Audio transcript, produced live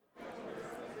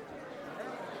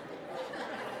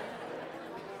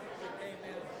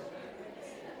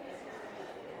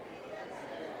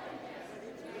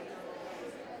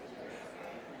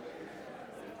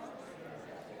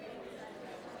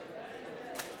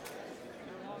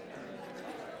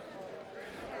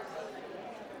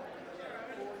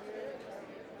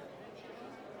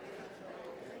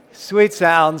Sweet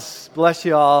sounds. Bless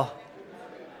you all.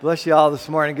 Bless you all this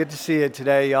morning. Good to see you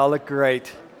today. Y'all look great.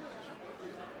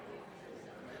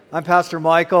 I'm Pastor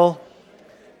Michael,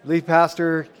 lead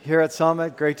pastor here at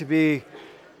Summit. Great to be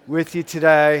with you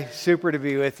today. Super to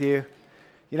be with you.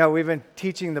 You know, we've been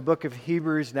teaching the book of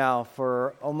Hebrews now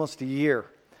for almost a year.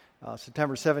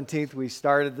 September 17th, we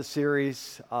started the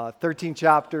series, 13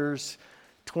 chapters,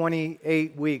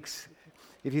 28 weeks.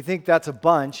 If you think that's a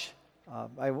bunch,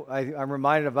 I'm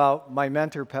reminded about my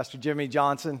mentor, Pastor Jimmy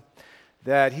Johnson,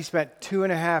 that he spent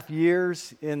 2.5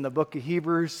 years in the book of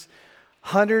Hebrews,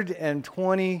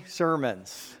 120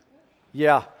 sermons.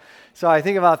 Yeah. So I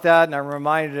think about that, and I'm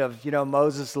reminded of,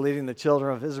 Moses leading the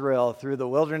children of Israel through the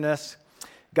wilderness.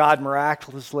 God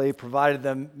miraculously provided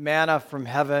them manna from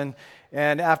heaven,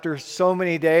 and after so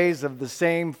many days of the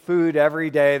same food every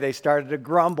day, they started to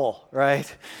grumble,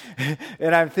 right?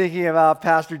 And I'm thinking about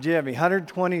Pastor Jimmy,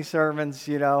 120 sermons,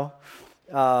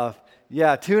 2.5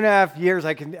 years.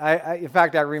 In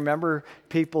fact, I remember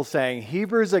people saying,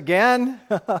 Hebrews again?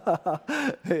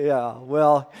 Yeah,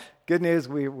 well, good news,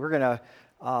 we're going to,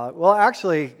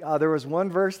 there was one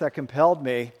verse that compelled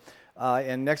me,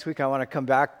 and next week I want to come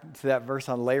back to that verse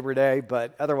on Labor Day,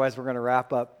 but otherwise we're going to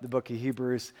wrap up the book of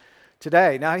Hebrews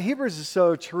today. Now, Hebrews is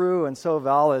so true and so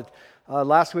valid.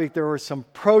 Last week there were some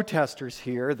protesters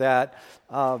here that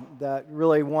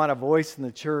really want a voice in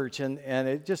the church, and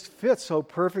it just fits so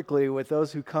perfectly with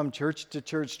those who come church to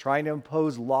church trying to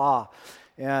impose law.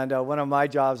 And one of my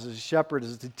jobs as a shepherd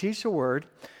is to teach the word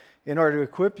in order to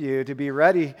equip you to be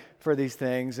ready for these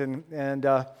things. And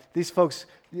these folks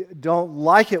don't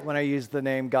like it when I use the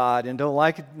name God, and don't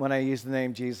like it when I use the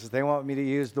name Jesus. They want me to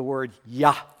use the word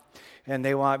Yah, and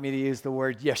they want me to use the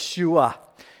word Yeshua.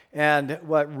 And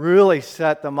what really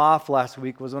set them off last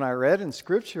week was when I read in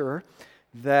Scripture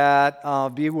that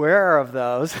beware of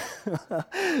those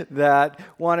that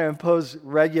want to impose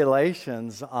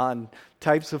regulations on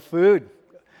types of food.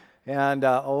 And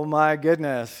oh my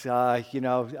goodness, I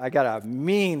got a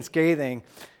mean, scathing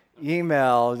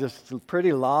email, just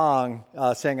pretty long,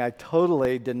 saying I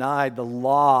totally denied the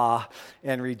law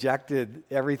and rejected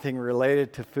everything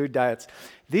related to food diets.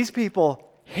 These people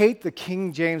hate the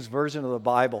King James Version of the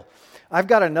Bible. I've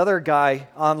got another guy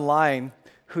online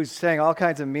who's saying all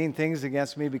kinds of mean things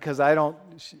against me because I don't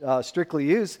strictly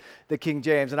use the King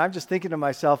James. And I'm just thinking to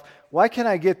myself, why can't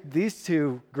I get these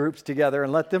two groups together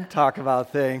and let them talk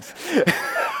about things?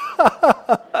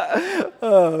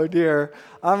 Oh, dear.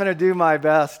 I'm going to do my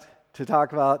best to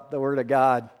talk about the Word of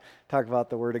God.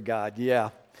 Yeah.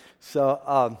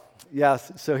 So,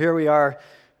 so here we are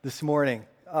this morning.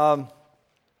 I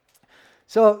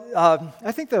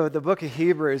think the book of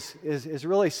Hebrews is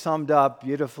really summed up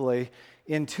beautifully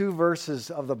in two verses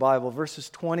of the Bible, verses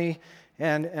 20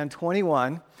 and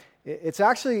 21. It's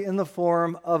actually in the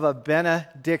form of a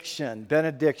benediction,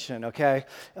 okay?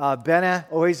 Bene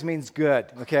always means good,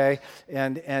 okay?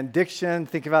 And diction,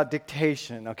 think about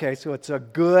dictation, okay? So it's a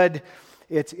good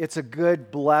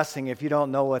blessing. If you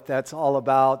don't know what that's all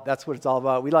about, that's what it's all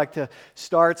about. We like to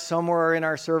start somewhere in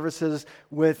our services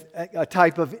with a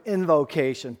type of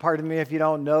invocation. Pardon me if you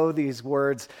don't know these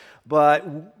words,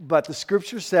 but the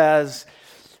Scripture says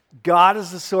God is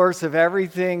the source of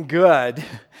everything good,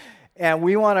 and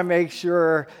we want to make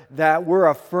sure that we're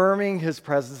affirming His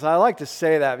presence. I like to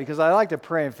say that because I like to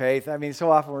pray in faith. I mean,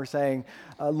 so often we're saying,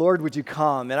 Lord, would you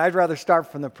come? And I'd rather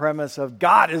start from the premise of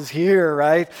God is here,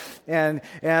 right? And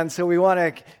so we want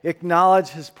to acknowledge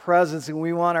His presence, and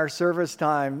we want our service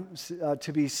time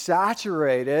to be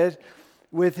saturated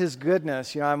with His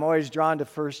goodness. I'm always drawn to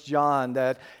 1 John,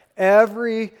 that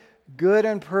every good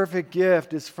and perfect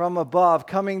gift is from above,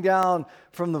 coming down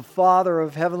from the Father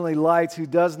of heavenly lights, who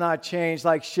does not change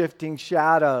like shifting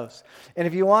shadows. And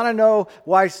if you want to know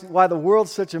why the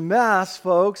world's such a mess,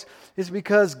 folks, it's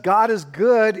because God is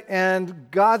good, and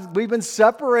we've been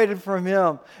separated from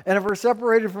Him. And if we're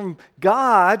separated from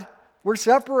God, we're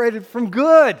separated from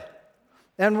good.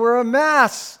 And we're a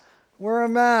mess.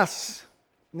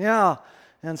 Yeah.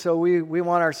 And so we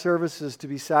want our services to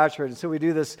be saturated. So we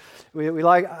do this.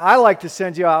 I like to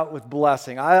send you out with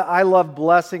blessing. I love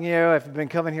blessing you. If you've been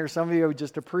coming here, some of you would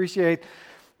just appreciate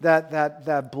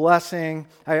that blessing.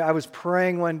 I was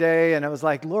praying one day, and I was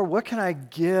like, Lord, what can I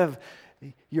give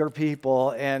your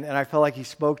people? And I felt like He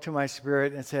spoke to my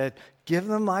spirit and said, give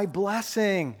them my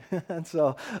blessing. And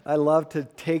so I love to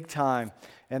take time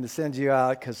and to send you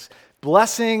out, because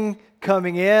blessing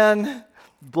coming in,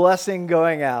 blessing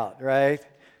going out, right?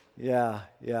 Yeah.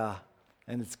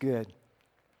 And it's good.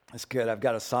 I've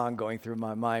got a song going through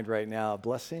my mind right now.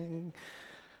 Blessing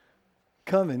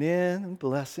Coming in,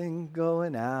 blessing,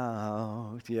 going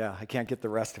out. Yeah, I can't get the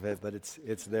rest of it, but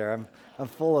it's there. I'm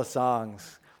full of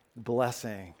songs.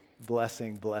 Blessing,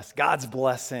 blessing, bless. God's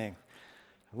blessing.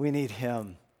 We need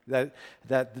Him. The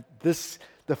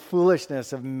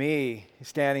foolishness of me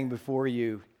standing before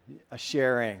you,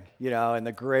 sharing, and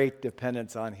the great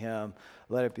dependence on Him.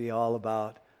 Let it be all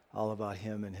about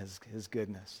Him and His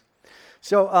goodness.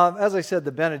 So, as I said,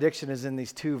 the benediction is in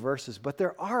these 2 verses, but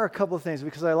there are a couple of things,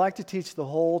 because I like to teach the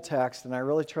whole text, and I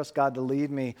really trust God to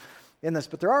lead me in this,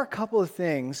 but there are a couple of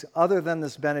things other than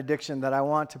this benediction that I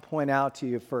want to point out to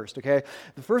you first, okay?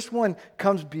 The first one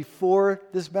comes before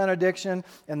this benediction,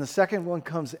 and the second one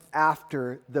comes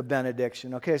after the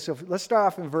benediction, okay? So let's start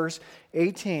off in verse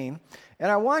 18,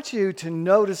 and I want you to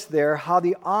notice there how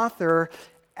the author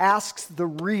asks the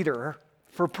reader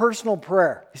for personal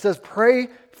prayer. He says, pray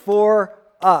for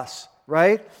us,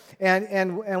 right?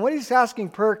 And what he's asking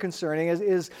prayer concerning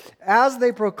is as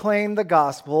they proclaim the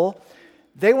gospel,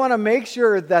 they want to make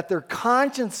sure that their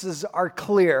consciences are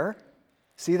clear.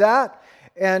 See that?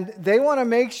 And they want to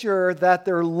make sure that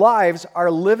their lives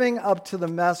are living up to the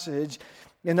message.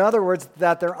 In other words,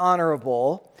 that they're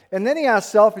honorable. And then he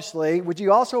asks selfishly, would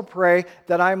you also pray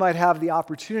that I might have the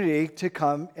opportunity to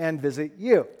come and visit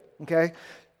you? Okay?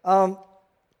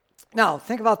 Now,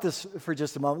 think about this for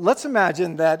just a moment. Let's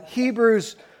imagine that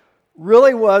Hebrews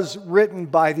really was written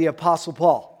by the Apostle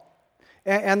Paul.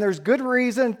 And there's good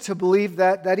reason to believe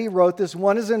that he wrote this.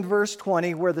 One is in verse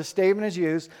 20, where the statement is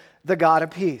used, the God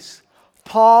of peace.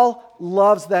 Paul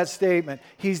loves that statement.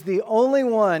 He's the only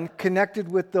one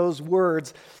connected with those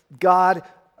words, God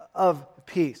of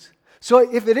peace. So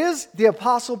if it is the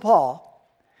Apostle Paul,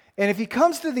 and if he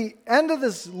comes to the end of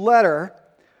this letter,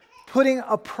 putting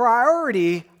a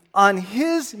priority on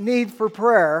his need for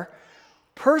prayer,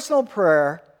 personal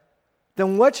prayer,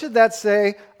 then what should that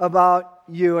say about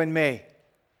you and me?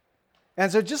 And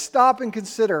so just stop and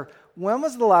consider, when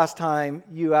was the last time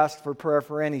you asked for prayer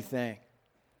for anything?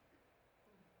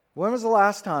 When was the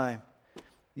last time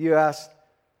you asked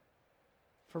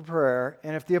for prayer?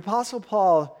 And if the Apostle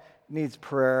Paul needs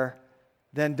prayer,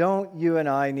 then don't you and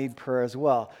I need prayer as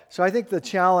well? So I think the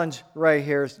challenge right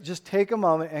here is just take a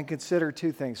moment and consider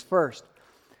 2 things. First,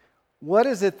 what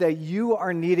is it that you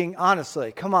are needing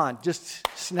honestly? Come on, just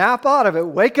snap out of it,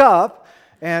 wake up,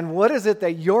 and what is it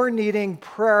that you're needing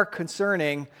prayer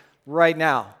concerning right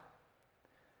now?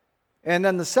 And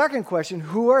then the second question,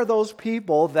 who are those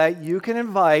people that you can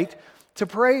invite to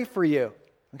pray for you?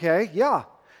 Okay, yeah.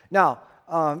 Now,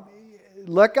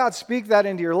 let God speak that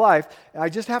into your life. I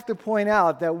just have to point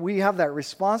out that we have that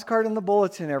response card in the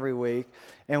bulletin every week,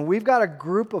 and we've got a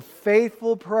group of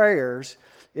faithful prayers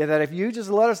that if you just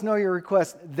let us know your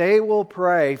request, they will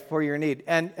pray for your need.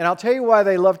 And I'll tell you why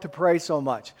they love to pray so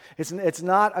much. It's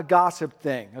not a gossip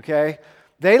thing, okay?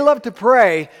 They love to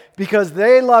pray because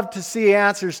they love to see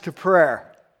answers to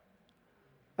prayer.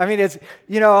 I mean,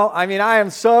 I am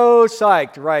so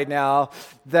psyched right now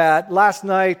that last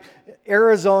night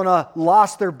Arizona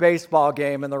lost their baseball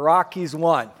game and the Rockies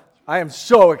won. I am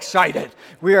so excited.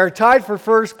 We are tied for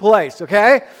first place,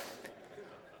 okay?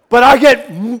 But I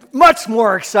get much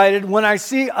more excited when I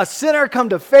see a sinner come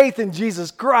to faith in Jesus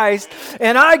Christ,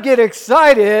 and I get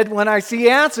excited when I see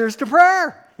answers to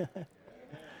prayer.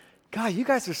 God, you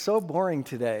guys are so boring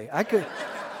today. Are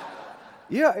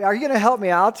you going to help me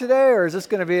out today, or is this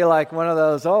going to be like one of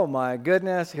those, oh my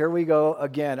goodness, here we go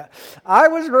again? I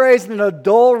was raised in a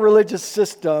dull religious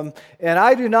system, and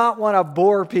I do not want to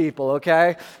bore people,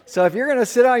 okay? So if you're going to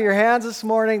sit on your hands this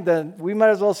morning, then we might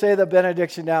as well say the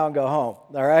benediction now and go home,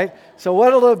 all right? So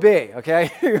what'll it be,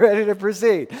 okay? You ready to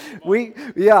proceed?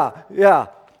 Yeah.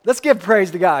 Let's give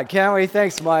praise to God, can't we?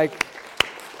 Thanks, Mike.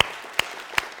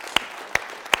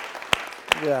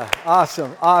 Yeah,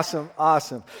 awesome.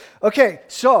 Okay,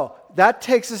 so that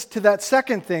takes us to that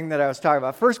second thing that I was talking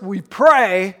about. First, we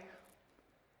pray.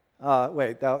 That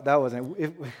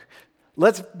wasn't.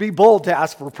 Let's be bold to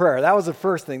ask for prayer. That was the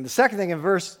first thing. The second thing, in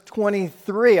verse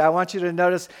 23, I want you to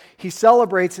notice he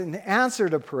celebrates an answer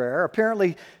to prayer.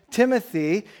 Apparently,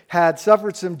 Timothy had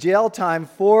suffered some jail time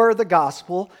for the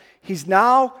gospel. He's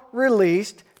now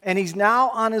released. And he's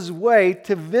now on his way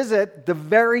to visit the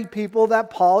very people that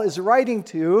Paul is writing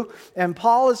to. And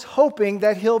Paul is hoping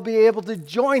that he'll be able to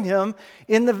join him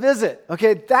in the visit.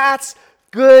 Okay, that's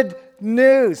good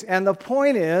news. And the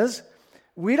point is,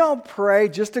 we don't pray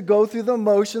just to go through the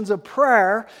motions of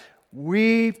prayer.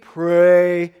 We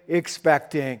pray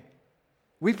expecting.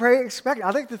 We pray expecting. I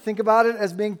like to think about it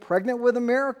as being pregnant with a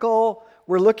miracle.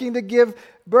 We're looking to give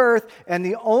birth. And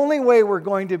the only way we're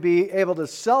going to be able to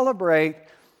celebrate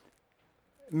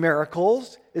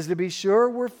miracles is to be sure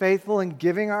we're faithful in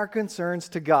giving our concerns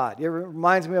to God. It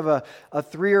reminds me of a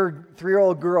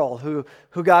three-year-old girl who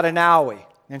got an owie.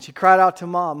 And she cried out to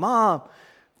Mom, "Mom,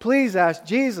 please ask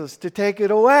Jesus to take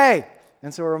it away."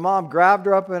 And so her mom grabbed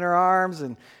her up in her arms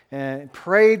and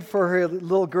prayed for her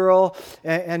little girl.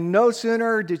 And no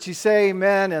sooner did she say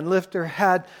amen and lift her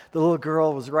head, the little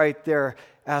girl was right there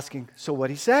asking, "So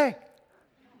what'd he say?"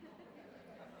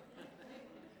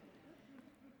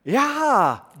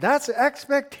 Yeah, that's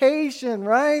expectation,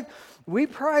 right? We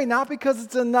pray not because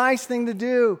it's a nice thing to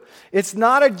do. It's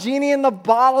not a genie in the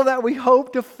bottle that we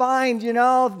hope to find,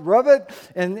 rub it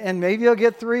and maybe you'll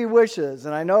get 3 wishes.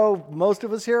 And I know most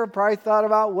of us here have probably thought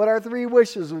about what our 3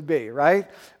 wishes would be, right?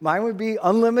 Mine would be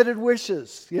unlimited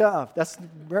wishes. Yeah, that's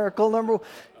miracle number 1.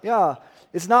 Yeah.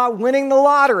 It's not winning the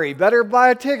lottery. Better buy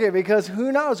a ticket because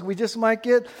who knows? We just might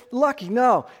get lucky.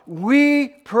 No, we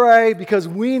pray because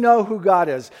we know who God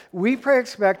is. We pray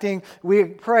expecting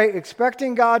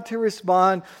God to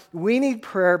respond. We need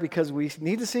prayer because we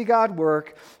need to see God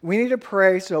work. We need to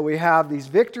pray so we have these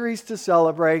victories to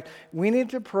celebrate. We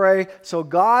need to pray so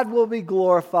God will be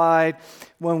glorified.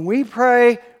 When we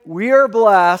pray, we are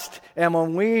blessed, and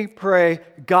when we pray,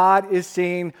 God is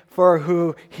seen for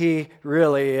who He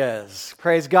really is.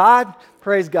 Praise God.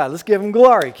 Praise God. Let's give Him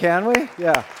glory, can we?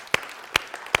 Yeah.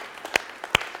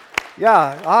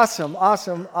 Yeah,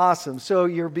 awesome. So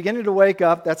you're beginning to wake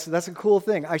up. That's a cool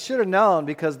thing. I should have known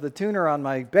because the tuner on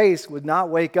my bass would not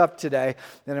wake up today,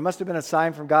 and it must have been a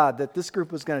sign from God that this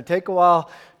group was going to take a while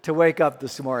to wake up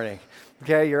this morning.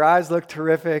 Okay, your eyes look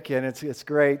terrific, and it's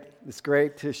great. It's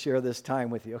great to share this time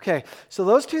with you. Okay, so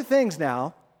those 2 things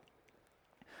now,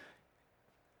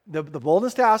 the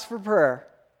boldness to ask for prayer,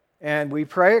 and we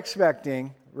pray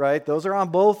expecting, right? Those are on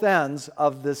both ends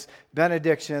of this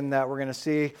benediction that we're going to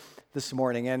see this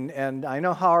morning. And I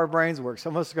know how our brains work.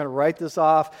 Some of us are going to write this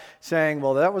off saying,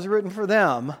 well, that was written for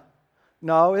them.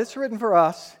 No, it's written for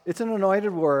us. It's an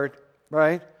anointed word,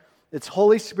 right? It's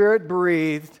Holy Spirit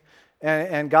breathed.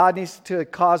 And God needs to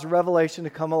cause revelation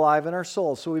to come alive in our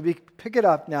souls. So we pick it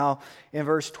up now in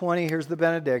verse 20. Here's the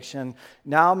benediction.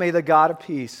 Now may the God of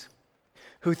peace,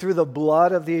 who through the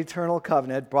blood of the eternal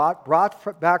covenant brought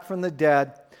back from the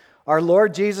dead our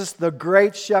Lord Jesus, the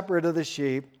great shepherd of the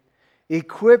sheep,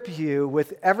 equip you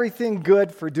with everything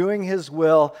good for doing His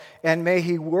will, and may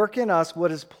He work in us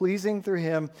what is pleasing through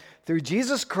Him, through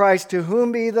Jesus Christ, to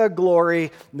whom be the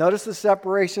glory. Notice the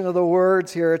separation of the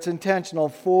words here. It's intentional.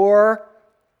 Forever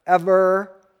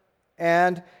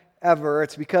and ever.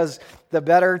 It's because the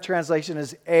better translation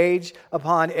is age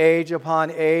upon age upon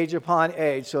age upon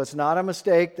age. So it's not a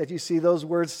mistake that you see those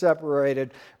words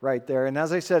separated right there. And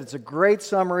as I said, it's a great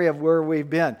summary of where we've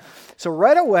been. So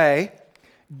right away,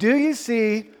 do you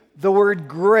see the word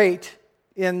great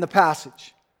in the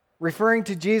passage? Referring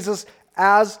to Jesus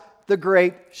as the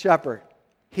great shepherd.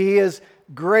 He is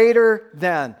greater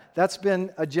than. That's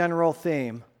been a general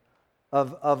theme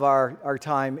of our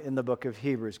time in the book of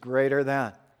Hebrews. Greater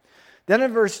than. Then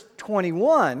in verse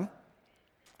 21,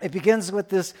 it begins with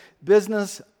this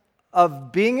business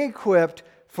of being equipped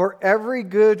for every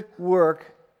good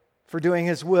work for doing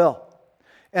His will.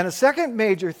 And a second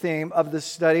major theme of this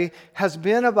study has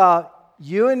been about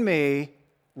you and me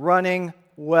running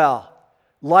well.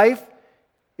 Life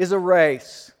is a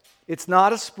race. It's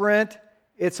not a sprint,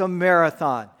 it's a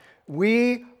marathon.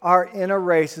 We are in a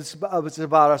race. It's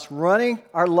about us running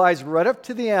our lives right up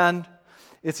to the end.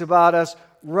 It's about us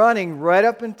running right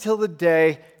up until the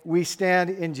day we stand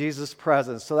in Jesus'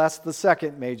 presence. So that's the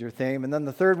second major theme. And then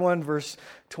the third one, verse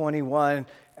 21,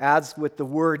 adds with the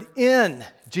word in.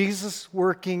 Jesus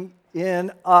working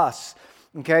in us.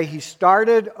 Okay, He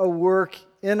started a work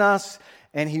in us,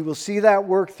 and He will see that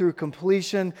work through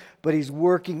completion, but He's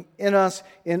working in us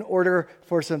in order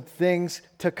for some things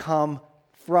to come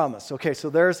from us. Okay,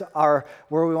 so there's where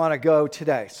we want to go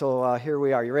today. So here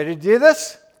we are. You ready to do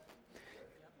this?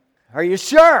 Are you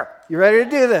sure? You ready to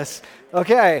do this?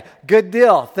 Okay, good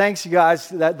deal. Thanks, you guys.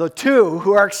 The 2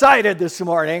 who are excited this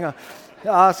morning.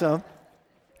 Awesome.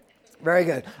 Very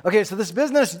good. Okay, so this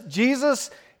business, Jesus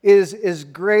is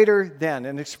greater than,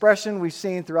 an expression we've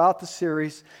seen throughout the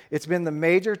series. It's been the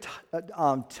major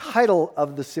title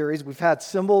of the series. We've had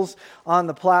symbols on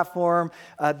the platform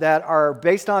that are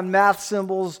based on math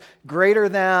symbols: greater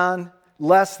than,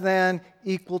 less than,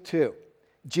 equal to.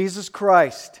 Jesus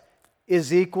Christ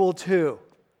is equal to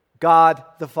God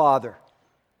the Father.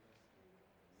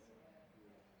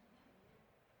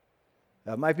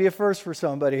 That might be a first for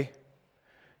somebody.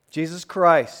 Jesus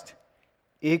Christ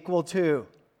equal to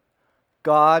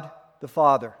God the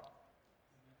Father.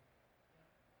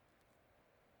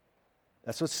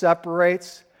 That's what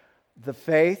separates the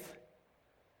faith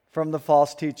from the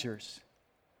false teachers.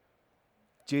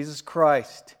 Jesus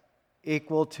Christ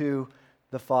equal to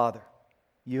the Father.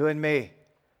 You and me,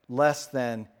 less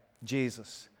than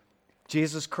Jesus.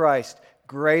 Jesus Christ,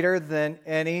 greater than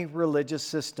any religious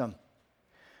system.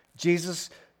 Jesus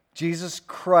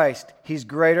Christ, He's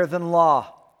greater than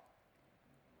law.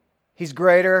 He's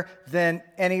greater than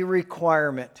any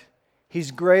requirement.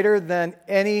 He's greater than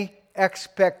any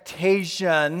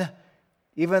expectation,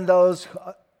 even those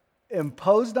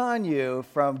imposed on you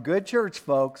from good church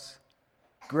folks,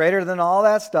 greater than all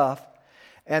that stuff.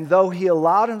 And though He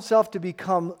allowed Himself to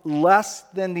become less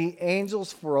than the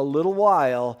angels for a little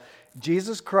while,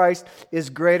 Jesus Christ is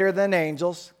greater than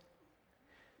angels.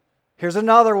 Here's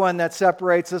another one that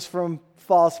separates us from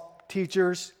false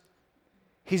teachers.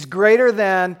 He's greater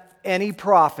than any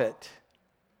prophet.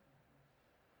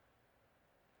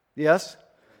 Yes?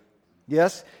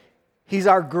 Yes? He's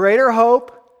our greater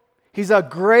hope. He's a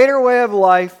greater way of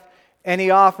life. And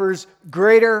He offers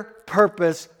greater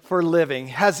purpose for living.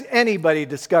 Has anybody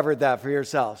discovered that for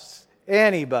yourselves?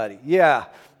 Anybody? Yeah.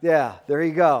 There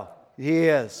you go. He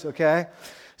is, okay?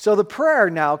 So the prayer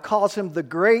now calls Him the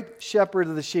great shepherd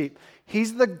of the sheep.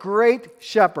 He's the great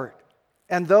shepherd.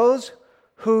 And those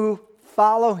who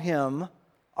follow Him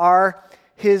are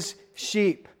His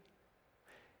sheep.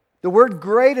 The word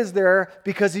great is there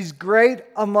because He's great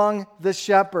among the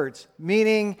shepherds,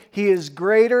 meaning He is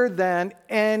greater than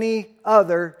any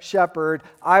other shepherd.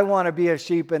 I want to be a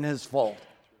sheep in His fold.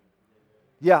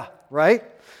 Yeah, right?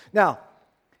 Now,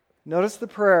 notice the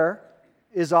prayer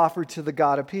is offered to the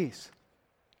God of peace.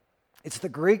 It's the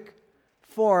Greek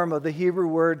form of the Hebrew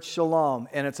word shalom,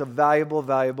 and it's a valuable,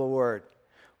 valuable word.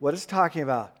 What it's talking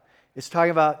about? It's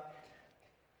talking about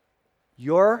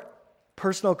your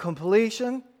personal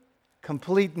completion,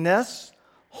 completeness,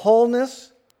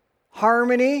 wholeness,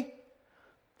 harmony,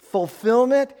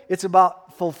 fulfillment. It's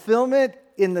about fulfillment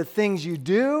in the things you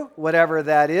do, whatever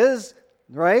that is,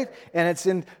 right? And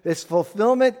it's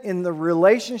fulfillment in the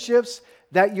relationships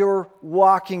that you're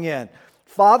walking in.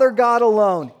 Father God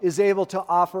alone is able to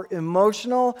offer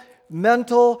emotional,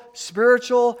 mental,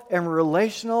 spiritual, and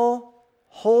relational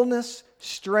wholeness,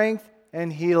 strength,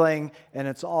 and healing, and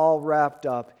it's all wrapped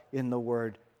up in the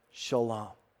word shalom,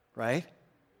 right?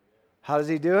 How does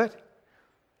He do it?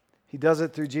 He does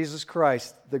it through Jesus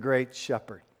Christ, the great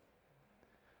shepherd.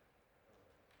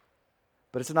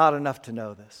 But it's not enough to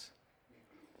know this.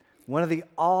 One of the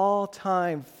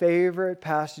all-time favorite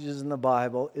passages in the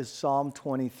Bible is Psalm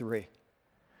 23.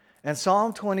 And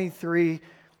Psalm 23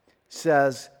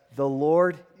 says, the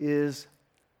Lord is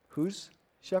whose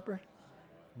shepherd?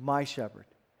 My shepherd.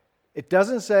 It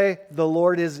doesn't say the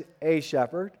Lord is a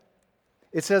shepherd.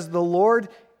 It says the Lord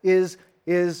is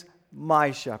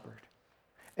my shepherd.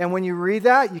 And when you read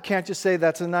that, you can't just say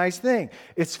that's a nice thing.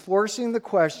 It's forcing the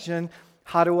question,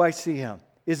 how do I see Him?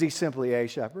 Is He simply a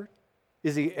shepherd?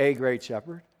 Is He a great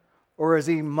shepherd? Or is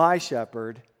He my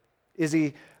shepherd? Is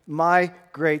He my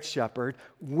great shepherd?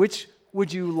 Which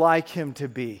would you like Him to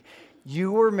be?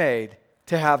 You were made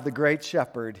to have the great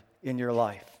shepherd in your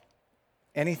life.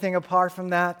 Anything apart from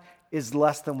that is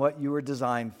less than what you were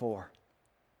designed for.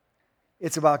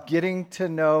 It's about getting to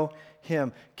know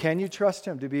Him. Can you trust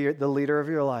Him to be the leader of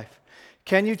your life?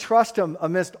 Can you trust Him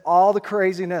amidst all the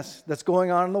craziness that's going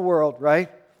on in the world,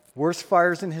 right? Worst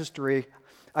fires in history.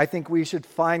 I think we should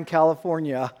find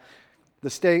California, the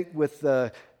state with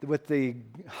the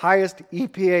highest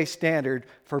EPA standard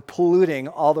for polluting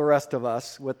all the rest of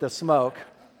us with the smoke.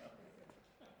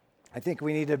 I think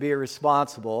we need to be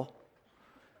responsible.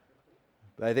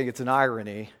 But I think it's an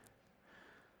irony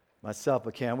myself,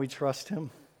 but can we trust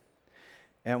Him?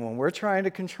 And when we're trying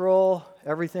to control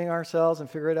everything ourselves and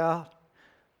figure it out,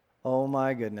 oh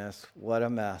my goodness, what a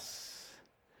mess.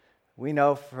 We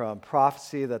know from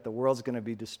prophecy that the world's going to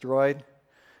be destroyed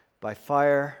by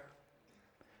fire.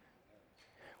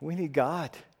 We need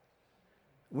God.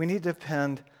 We need to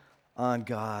depend on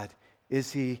God.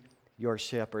 Is He your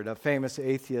shepherd? A famous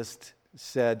atheist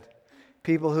said,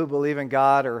 people who believe in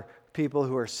God are people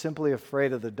who are simply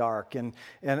afraid of the dark. And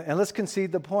let's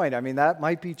concede the point. I mean, that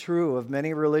might be true of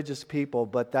many religious people,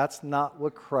 but that's not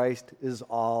what Christ is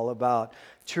all about.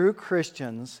 True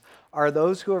Christians are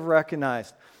those who have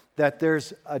recognized that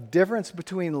there's a difference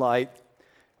between light,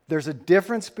 there's a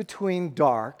difference between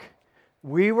dark.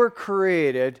 We were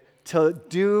created to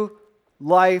do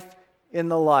life in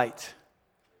the light,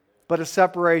 but a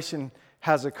separation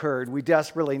has occurred. We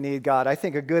desperately need God. I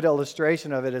think a good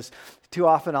illustration of it is too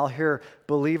often I'll hear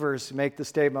believers make the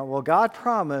statement, well, God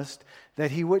promised that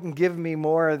He wouldn't give me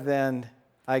more than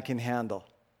I can handle.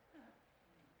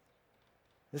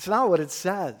 It's not what it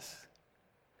says.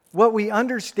 What we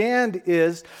understand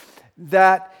is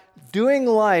that doing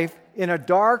life in a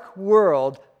dark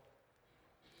world,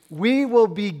 we will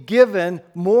be given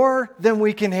more than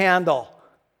we can handle.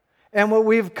 And what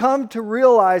we've come to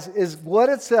realize is what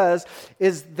it says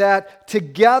is that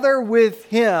together with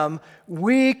Him,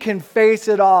 we can face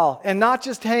it all. And not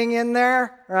just hang in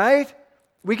there, right?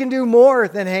 We can do more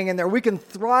than hang in there. We can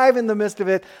thrive in the midst of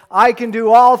it. I can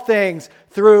do all things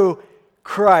through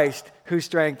Christ who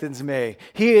strengthens me.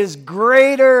 He is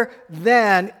greater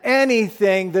than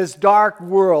anything this dark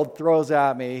world throws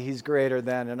at me. He's greater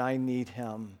than, and I need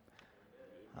Him.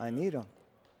 I need Him.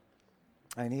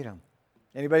 I need Him.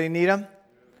 Anybody need Him?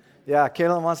 Yeah,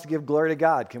 Caitlin wants to give glory to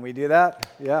God. Can we do that?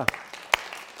 Yeah.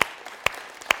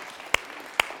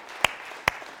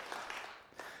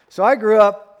 So I grew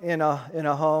up in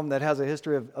a home that has a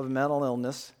history of mental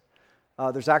illness.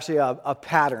 There's actually a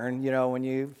pattern, when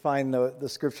you find the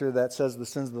scripture that says the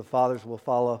sins of the fathers will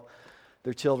follow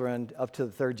their children up to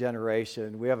the third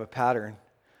generation. We have a pattern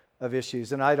of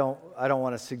issues, and I don't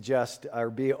want to suggest or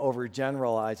be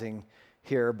overgeneralizing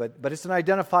here, but it's an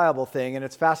identifiable thing, and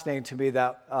it's fascinating to me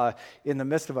that in the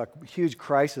midst of a huge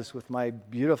crisis with my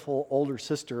beautiful older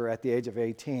sister at the age of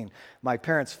 18, my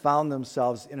parents found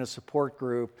themselves in a support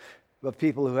group of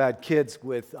people who had kids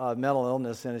with mental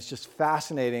illness, and it's just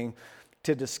fascinating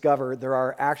to discover there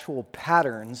are actual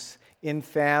patterns in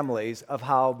families of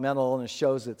how mental illness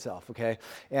shows itself, okay?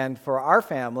 And for our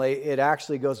family, it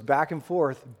actually goes back and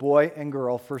forth, boy and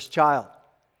girl, first child.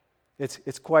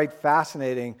 It's quite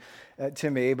fascinating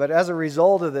to me, but as a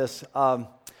result of this,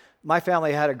 my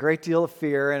family had a great deal of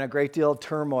fear and a great deal of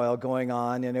turmoil going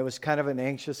on, and it was kind of an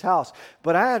anxious house.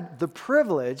 But I had the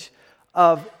privilege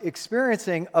of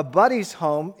experiencing a buddy's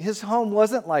home. His home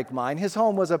wasn't like mine. His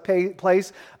home was a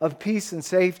place of peace and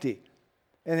safety.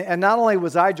 And not only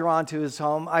was I drawn to his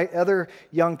home, other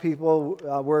young people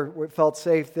felt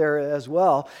safe there as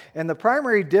well. And the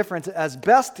primary difference, as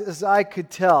best as I could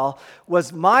tell,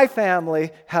 was my family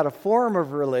had a form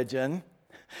of religion,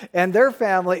 and their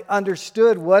family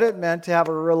understood what it meant to have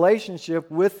a relationship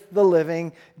with the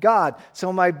living God.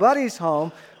 So my buddy's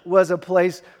home was a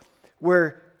place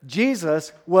where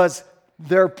Jesus was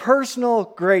their personal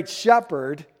great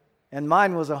shepherd, and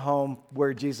mine was a home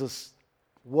where Jesus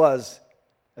was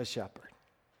a shepherd.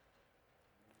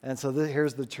 And so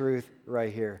here's the truth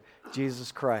right here.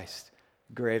 Jesus Christ,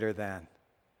 greater than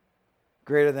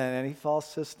any false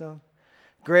system,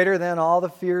 greater than all the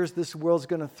fears this world's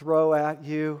going to throw at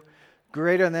you,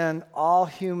 greater than all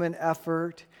human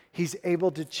effort. He's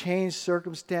able to change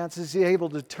circumstances. He's able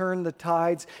to turn the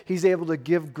tides. He's able to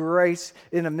give grace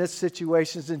in amidst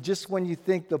situations. And just when you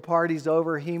think the party's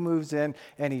over, He moves in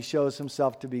and He shows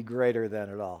Himself to be greater than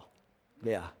it all.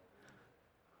 Yeah.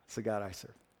 It's the God I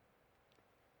serve.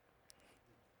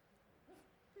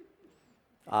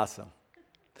 Awesome.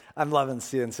 I'm loving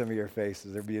seeing some of your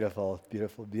faces. They're beautiful,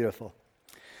 beautiful, beautiful.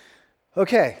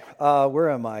 Okay, where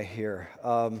am I here?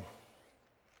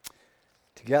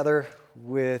 Together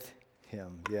with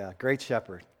Him. Yeah, great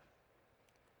shepherd.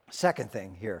 Second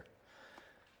thing here.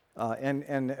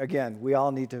 And again, we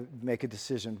all need to make a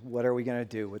decision. What are we going to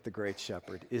do with the great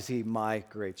shepherd? Is He my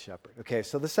great shepherd? Okay,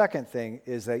 so the second thing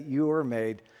is that you were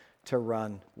made to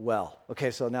run well.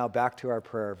 Okay, so now back to our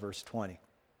prayer, verse 20.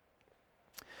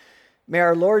 May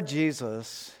our Lord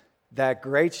Jesus, that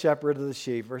great shepherd of the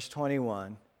sheep, verse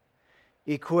 21,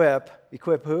 equip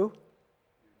who?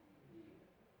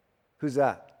 Who's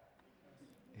that?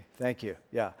 Thank you.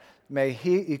 Yeah. May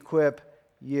He equip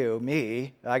you,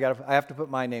 me. I have to put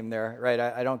my name there, right?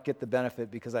 I don't get the benefit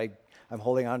because I'm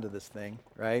holding on to this thing,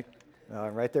 right?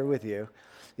 I'm right there with you.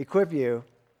 Equip you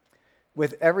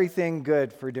with everything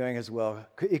good for doing His will.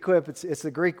 Equip, it's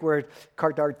the Greek word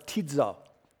katartizo,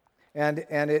 and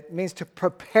it means to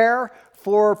prepare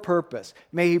for purpose.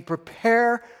 May He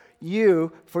prepare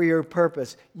you for your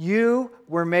purpose. You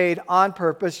were made on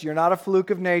purpose. You're not a fluke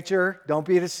of nature. Don't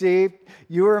be deceived.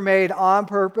 You were made on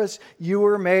purpose. You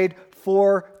were made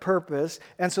for purpose.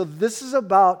 And so this is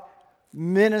about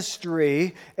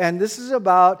ministry, and this is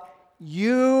about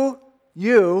you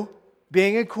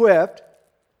being equipped.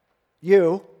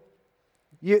 You.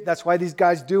 That's why these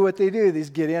guys do what they do. These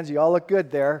Gideons, you all look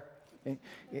good there.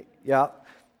 Yeah.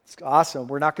 It's awesome.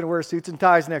 We're not going to wear suits and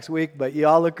ties next week, but you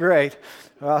all look great.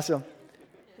 Awesome.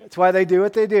 That's why they do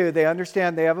what they do. They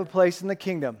understand they have a place in the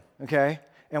kingdom, okay?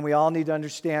 And we all need to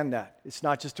understand that. It's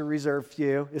not just a reserved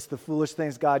few. It's the foolish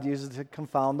things God uses to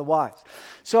confound the wise.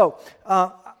 So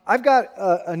I've got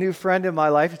a new friend in my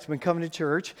life. He's been coming to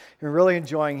church and really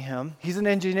enjoying him. He's an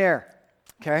engineer,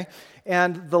 okay?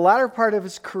 And the latter part of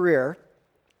his career,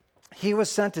 he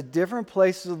was sent to different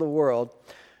places of the world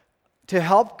to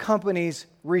help companies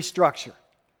restructure.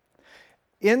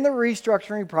 In the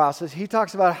restructuring process, he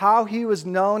talks about how he was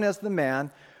known as the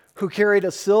man who carried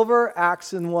a silver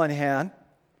axe in one hand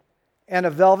and a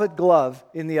velvet glove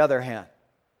in the other hand.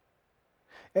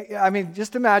 I mean,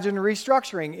 just imagine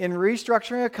restructuring. In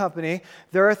restructuring a company,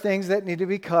 there are things that need to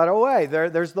be cut away.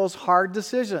 There's those hard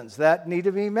decisions that need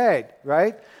to be made,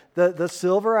 right? The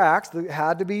silver axe that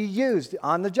had to be used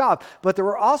on the job. But there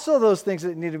were also those things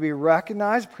that need to be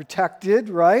recognized, protected,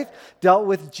 right? Dealt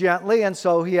with gently, and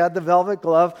so he had the velvet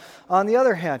glove on the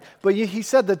other hand. But he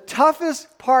said the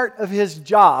toughest part of his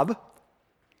job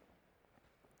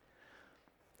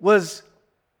was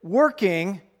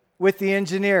working with the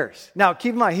engineers. Now,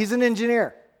 keep in mind, he's an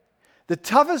engineer. The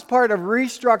toughest part of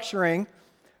restructuring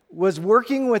was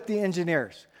working with the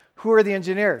engineers. Who are the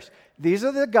engineers? These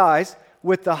are the guys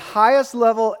with the highest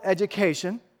level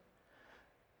education,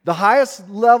 the highest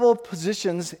level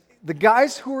positions, the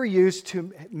guys who were used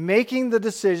to making the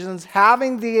decisions,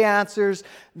 having the answers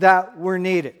that were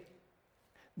needed.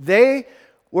 They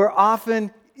were often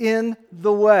in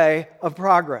the way of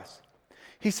progress.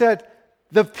 He said,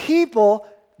 the people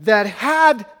that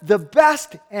had the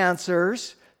best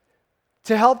answers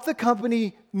to help the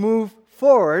company move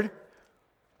forward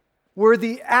were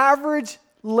the average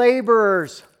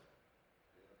laborers.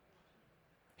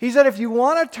 He said, if you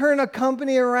want to turn a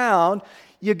company around,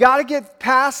 you got to get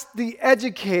past the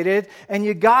educated and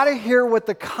you got to hear what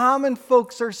the common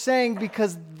folks are saying,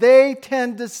 because they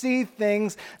tend to see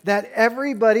things that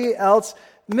everybody else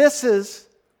misses.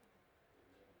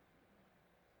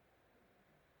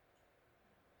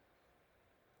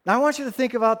 Now, I want you to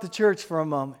think about the church for a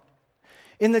moment.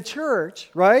 In the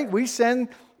church, right, we send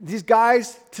these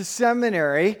guys to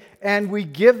seminary and we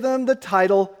give them the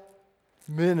title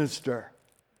minister.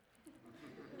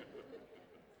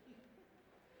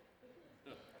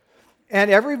 And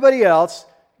everybody else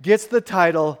gets the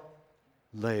title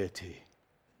laity.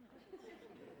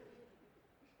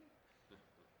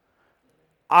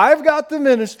 I've got the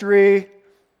ministry,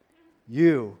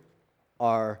 you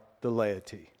are the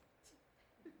laity.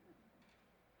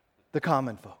 The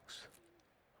common folks.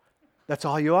 That's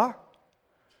all you are.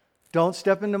 Don't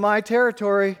step into my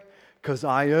territory, because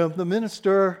I am the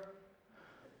minister.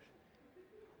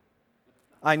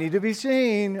 I need to be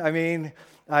seen. I mean,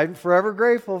 I'm forever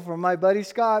grateful for my buddy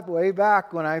Scott way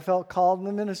back when I felt called in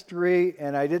the ministry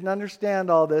and I didn't understand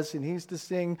all this, and he used to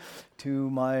sing, "To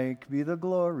Mike be the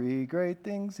glory, great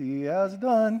things he has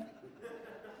done."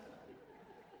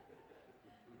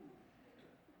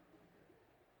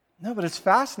 No, but it's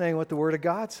fascinating what the Word of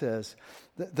God says.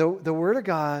 The Word of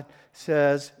God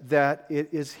says that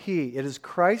it is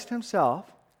Christ Himself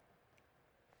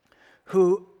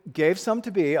who gave some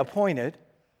to be appointed.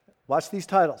 Watch these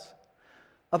titles: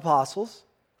 apostles,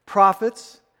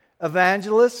 prophets,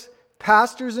 evangelists,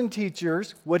 pastors, and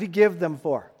teachers. What did He give them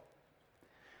for?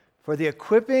 For the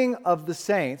equipping of the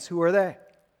saints. Who are they?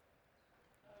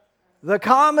 The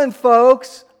common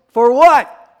folks. For what?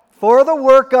 For the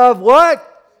work of what?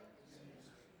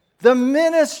 The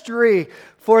ministry.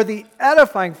 For the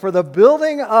edifying, for the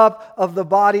building up of the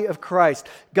body of Christ.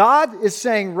 God is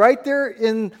saying right there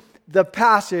in the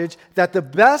passage that the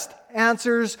best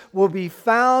answers will be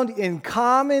found in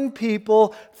common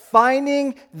people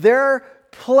finding their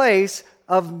place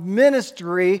of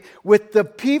ministry with the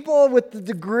people with the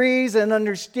degrees and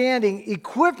understanding,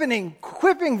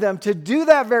 equipping them to do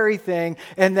that very thing,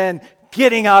 and then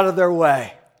getting out of their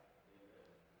way.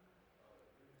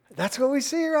 That's what we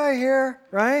see right here,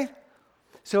 right?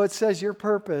 So it says your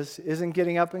purpose isn't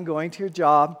getting up and going to your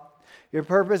job. Your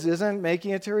purpose isn't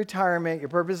making it to retirement. Your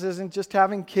purpose isn't just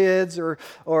having kids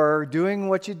or doing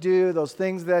what you do, those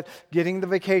things that getting the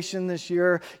vacation this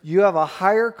year. You have a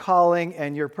higher calling,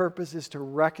 and your purpose is to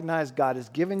recognize God has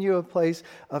given you a place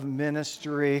of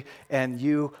ministry and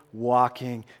you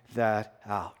walking that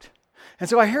out. And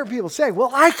so I hear people say,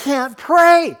 well, I can't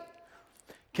pray.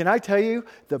 Can I tell you,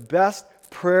 the best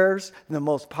prayers, the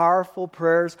most powerful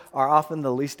prayers are often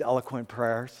the least eloquent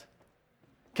prayers?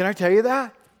 Can I tell you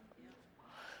that?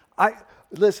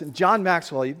 Listen, John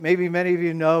Maxwell, maybe many of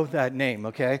you know that name,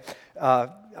 okay?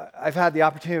 I've had the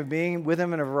opportunity of being with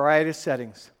him in a variety of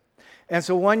settings. And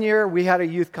so one year we had a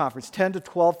youth conference, 10 to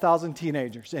 12,000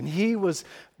 teenagers, and he was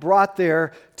brought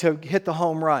there to hit the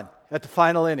home run at the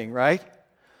final inning, right?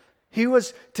 He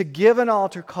was to give an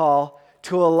altar call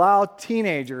to allow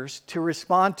teenagers to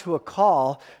respond to a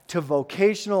call to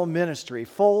vocational ministry,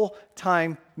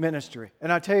 full-time ministry.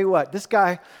 And I'll tell you what, this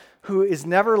guy, who is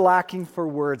never lacking for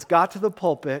words, got to the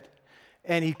pulpit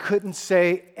and he couldn't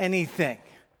say anything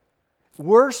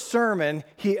worst sermon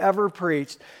he ever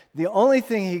preached. The only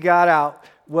thing he got out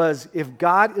was, if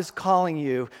God is calling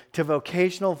you to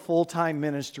vocational full-time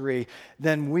ministry,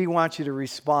 then we want you to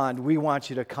respond. We want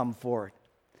you to come forward.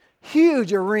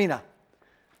 Huge arena.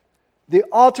 The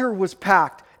altar was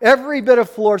packed. Every bit of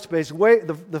floor space,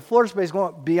 the floor space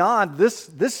going beyond this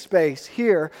space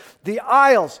here, the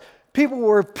aisles, people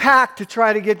were packed to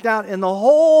try to get down. In the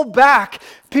whole back,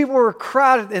 people were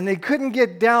crowded and they couldn't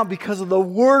get down because of the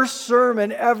worst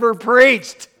sermon ever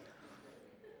preached.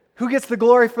 Who gets the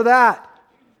glory for that?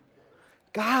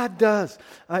 God does.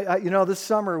 This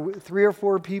summer, 3 or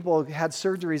 4 people had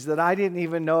surgeries that I didn't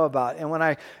even know about. And when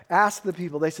I asked the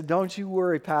people, they said, "Don't you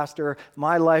worry, Pastor.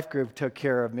 My life group took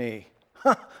care of me."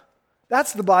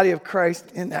 That's the body of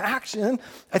Christ in action.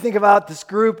 I think about this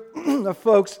group of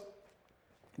folks.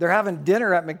 They're having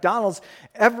dinner at McDonald's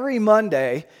every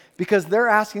Monday because they're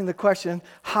asking the question,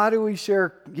 how do we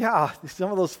share? Yeah,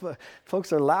 some of those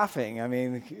folks are laughing. I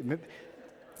mean,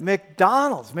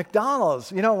 McDonald's.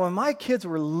 When my kids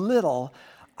were little,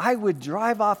 I would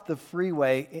drive off the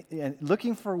freeway and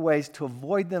looking for ways to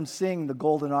avoid them seeing the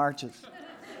Golden Arches.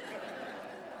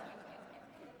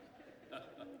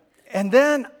 And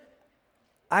then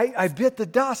I bit the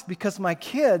dust because my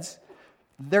kids,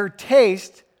 their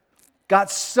taste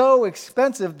got so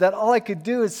expensive that all I could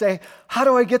do is say, how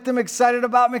do I get them excited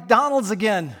about McDonald's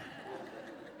again?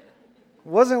 It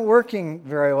wasn't working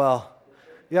very well.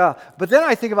 Yeah, but then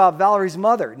I think about Valerie's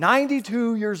mother,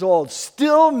 92 years old,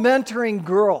 still mentoring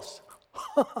girls.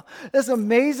 This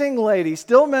amazing lady,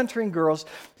 still mentoring girls.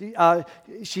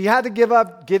 She had to give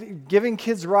up giving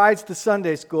kids rides to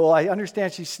Sunday school. I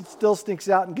understand she still sneaks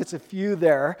out and gets a few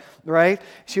there, right?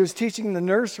 She was teaching the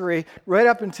nursery right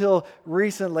up until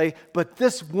recently, but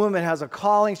this woman has a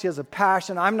calling. She has a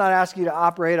passion. I'm not asking you to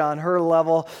operate on her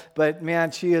level, but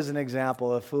man, she is an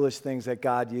example of foolish things that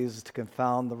God uses to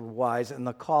confound the wise. And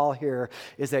the call here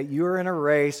is that you're in a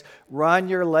race. Run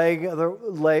your leg of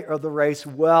the race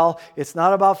well. It's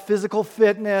not about physical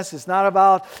fitness. It's not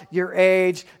about your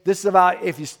age. This is about,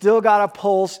 if you still got a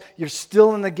pulse, you're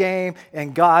still in the game,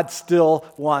 and God still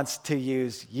wants to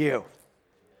use you.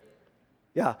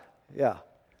 Yeah.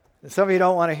 Some of you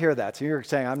don't want to hear that, so you're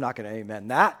saying, I'm not going to amen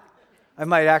that. I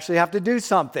might actually have to do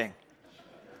something.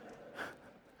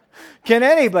 Can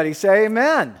anybody say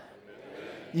amen?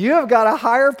 You have got a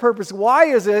higher purpose. Why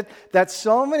is it that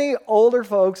so many older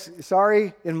folks,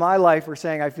 in my life, are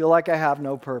saying, I feel like I have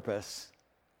no purpose?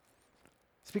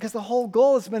 It's because the whole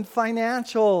goal has been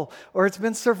financial, or it's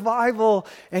been survival,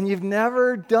 and you've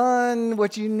never done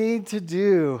what you need to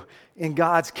do in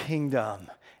God's kingdom.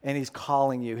 And He's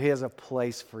calling you. He has a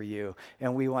place for you,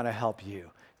 and we want to help you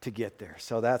to get there.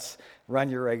 So that's run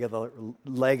your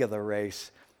leg of the race.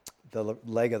 The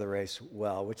leg of the race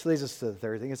well, which leads us to the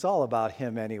third thing. It's all about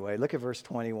Him anyway. Look at verse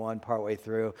 21, partway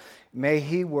through. May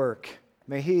He work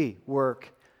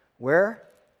where?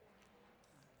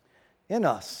 In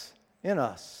us.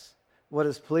 What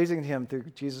is pleasing to Him through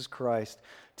Jesus Christ,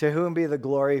 to whom be the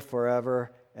glory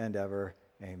forever and ever.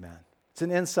 Amen. It's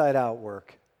an inside-out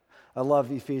work. I love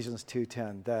Ephesians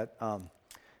 2:10, that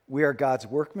we are God's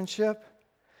workmanship,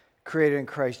 created in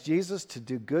Christ Jesus to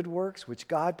do good works, which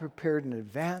God prepared in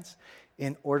advance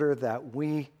in order that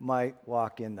we might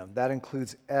walk in them. That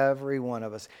includes every one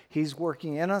of us. He's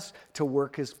working in us to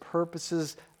work His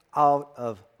purposes out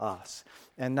of us.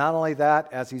 And not only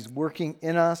that, as He's working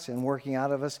in us and working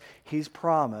out of us, He's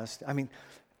promised. I mean,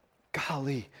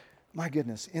 golly, my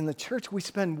goodness, in the church we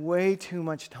spend way too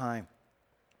much time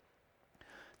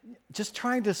just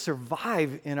trying to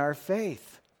survive in our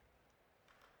faith.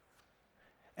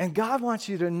 And God wants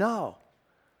you to know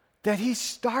that He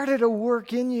started a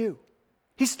work in you.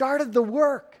 He started the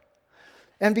work.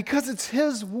 And because it's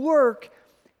His work,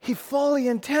 He fully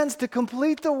intends to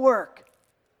complete the work.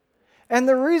 And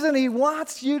the reason He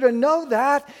wants you to know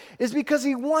that is because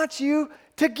He wants you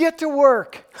to get to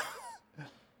work.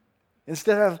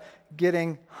 Instead of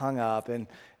getting hung up. And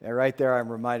right there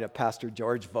I'm reminded of Pastor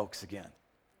George Vokes again.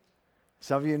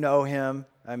 Some of you know him.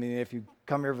 I mean, if you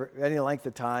come here for any length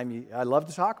of time, I love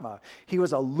to talk about him. He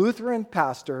was a Lutheran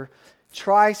pastor,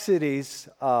 Tri-Cities,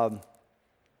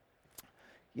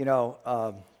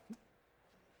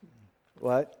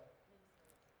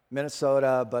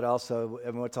 Minnesota, but also,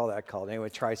 what's all that called? Anyway,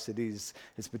 Tri-Cities,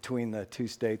 it's between the two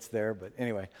states there, but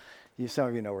anyway, some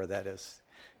of you know where that is.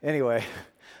 Anyway,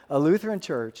 a Lutheran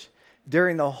church,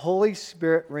 during the Holy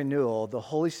Spirit renewal, the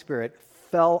Holy Spirit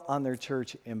fell on their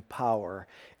church in power,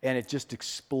 and it just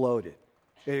exploded.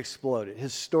 It exploded.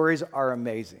 His stories are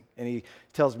amazing. And he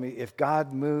tells me, if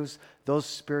God moves those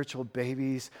spiritual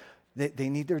babies, They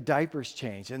need their diapers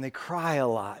changed, and they cry a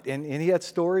lot. And he had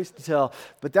stories to tell.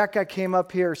 But that guy came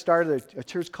up here, started a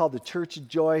church called the Church of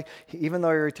Joy. Even though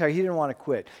he retired, he didn't want to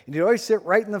quit. And he'd always sit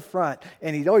right in the front,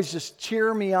 and he'd always just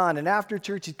cheer me on. And after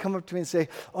church, he'd come up to me and say,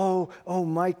 oh,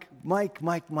 Mike,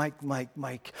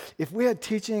 if we had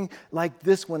teaching like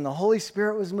this when the Holy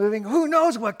Spirit was moving, who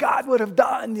knows what God would have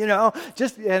done, And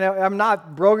I'm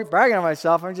not bragging on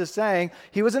myself. I'm just saying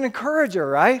he was an encourager,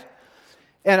 right?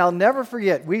 And I'll never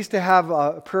forget, we used to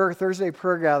have Thursday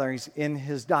prayer gatherings in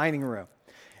his dining room.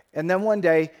 And then one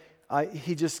day,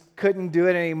 he just couldn't do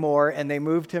it anymore, and they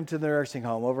moved him to the nursing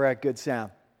home over at Good Sam.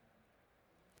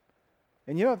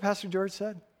 And you know what Pastor George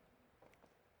said?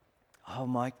 Oh,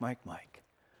 Mike,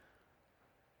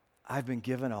 I've been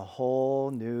given a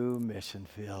whole new mission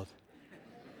field.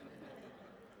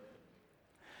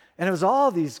 And it was all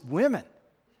these women.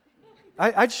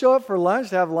 I'd show up for lunch,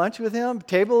 to have lunch with him,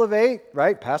 table of 8,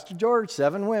 right? Pastor George,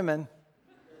 7 women.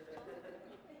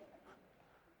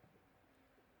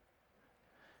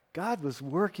 God was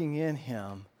working in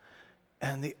him,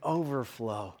 and the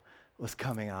overflow was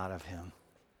coming out of him.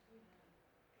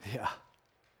 Yeah.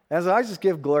 And so I just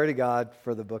give glory to God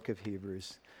for the book of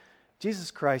Hebrews.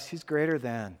 Jesus Christ, he's greater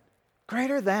than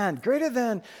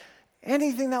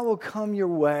anything that will come your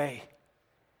way.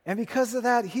 And because of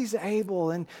that, he's able.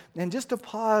 And just to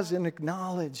pause and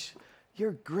acknowledge,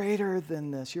 you're greater than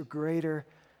this. You're greater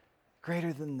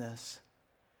than this.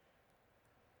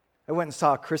 I went and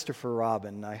saw Christopher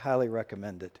Robin. I highly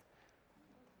recommend it.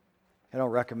 I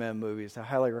don't recommend movies. I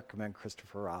highly recommend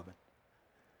Christopher Robin.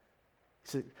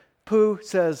 Pooh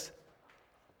says,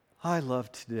 I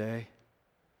love today.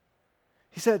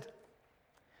 He said,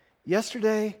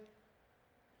 yesterday,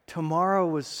 tomorrow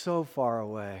was so far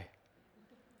away.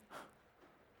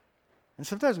 And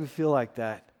sometimes we feel like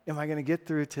that. Am I going to get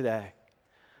through today?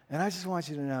 And I just want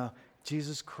you to know,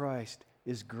 Jesus Christ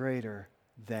is greater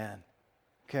than.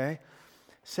 Okay?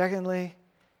 Secondly,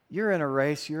 you're in a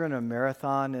race, you're in a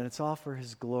marathon, and it's all for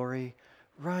his glory.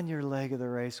 Run your leg of the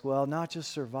race well, not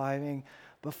just surviving,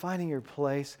 but finding your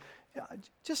place.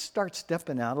 Just start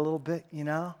stepping out a little bit,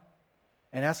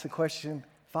 and ask the question,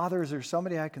 Father, is there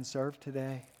somebody I can serve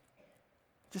today?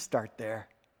 Just start there.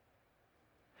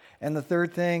 And the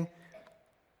third thing,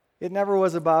 it never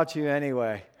was about you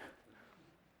anyway.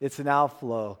 It's an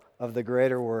outflow of the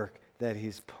greater work that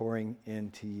he's pouring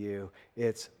into you.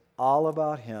 It's all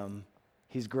about him.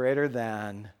 He's greater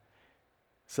than,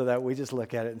 so that we just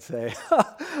look at it and say,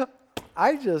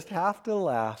 I just have to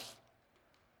laugh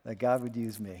that God would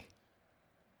use me.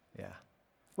 Yeah.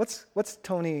 What's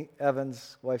Tony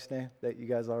Evans' wife's name that you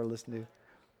guys are listening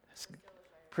to?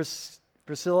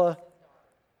 Priscilla?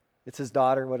 It's his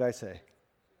daughter. What did I say?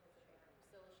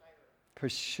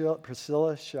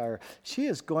 Priscilla Shirer. She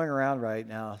is going around right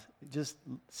now just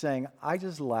saying, I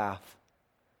just laugh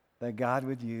that God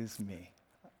would use me.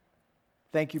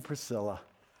 Thank you, Priscilla.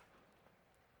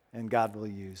 And God will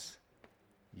use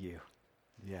you.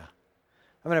 Yeah.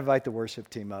 I'm going to invite the worship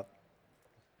team up.